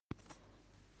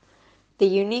The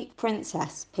Unique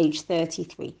Princess, page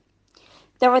 33.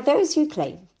 There are those who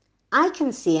claim, I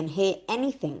can see and hear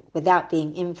anything without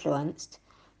being influenced.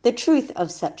 The truth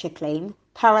of such a claim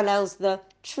parallels the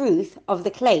truth of the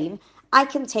claim, I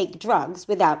can take drugs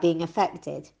without being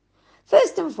affected.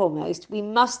 First and foremost, we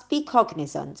must be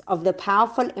cognizant of the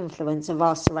powerful influence of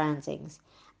our surroundings.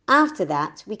 After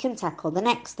that, we can tackle the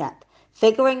next step,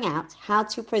 figuring out how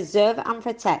to preserve and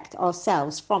protect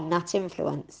ourselves from that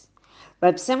influence.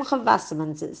 Reb Simcha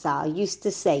Wasserman Zatzal used to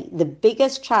say the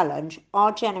biggest challenge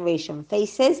our generation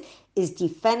faces is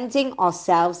defending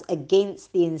ourselves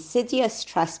against the insidious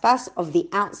trespass of the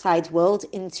outside world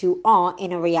into our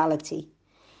inner reality.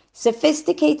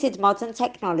 Sophisticated modern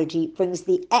technology brings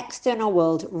the external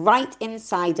world right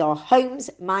inside our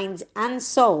homes, minds, and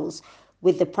souls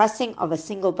with the pressing of a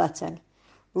single button.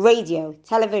 Radio,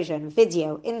 television,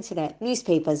 video, internet,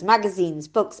 newspapers, magazines,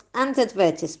 books, and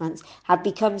advertisements have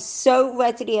become so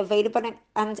readily available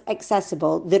and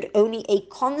accessible that only a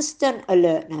constant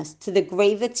alertness to the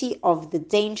gravity of the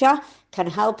danger can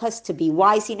help us to be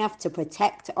wise enough to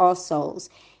protect our souls.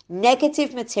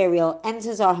 Negative material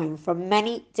enters our home from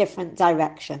many different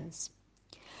directions.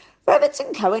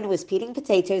 Robertson Cohen was peeling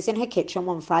potatoes in her kitchen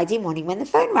one Friday morning when the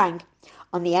phone rang.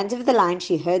 On the end of the line,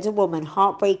 she heard a woman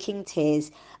heartbreaking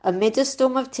tears. Amid a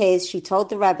storm of tears, she told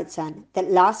the Rebbitzin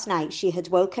that last night she had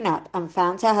woken up and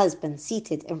found her husband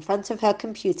seated in front of her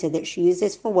computer that she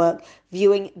uses for work,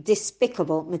 viewing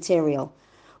despicable material.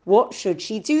 What should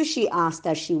she do, she asked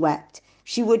as she wept.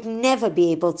 She would never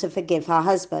be able to forgive her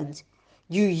husband.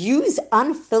 You use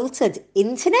unfiltered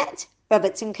internet?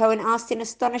 Robertson Cohen asked in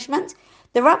astonishment.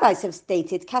 The rabbis have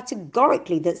stated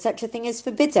categorically that such a thing is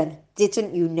forbidden.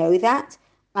 Didn't you know that?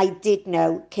 I did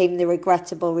know, came the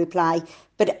regrettable reply,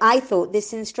 but I thought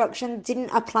this instruction didn't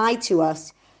apply to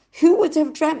us. Who would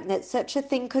have dreamt that such a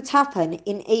thing could happen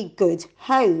in a good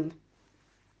home?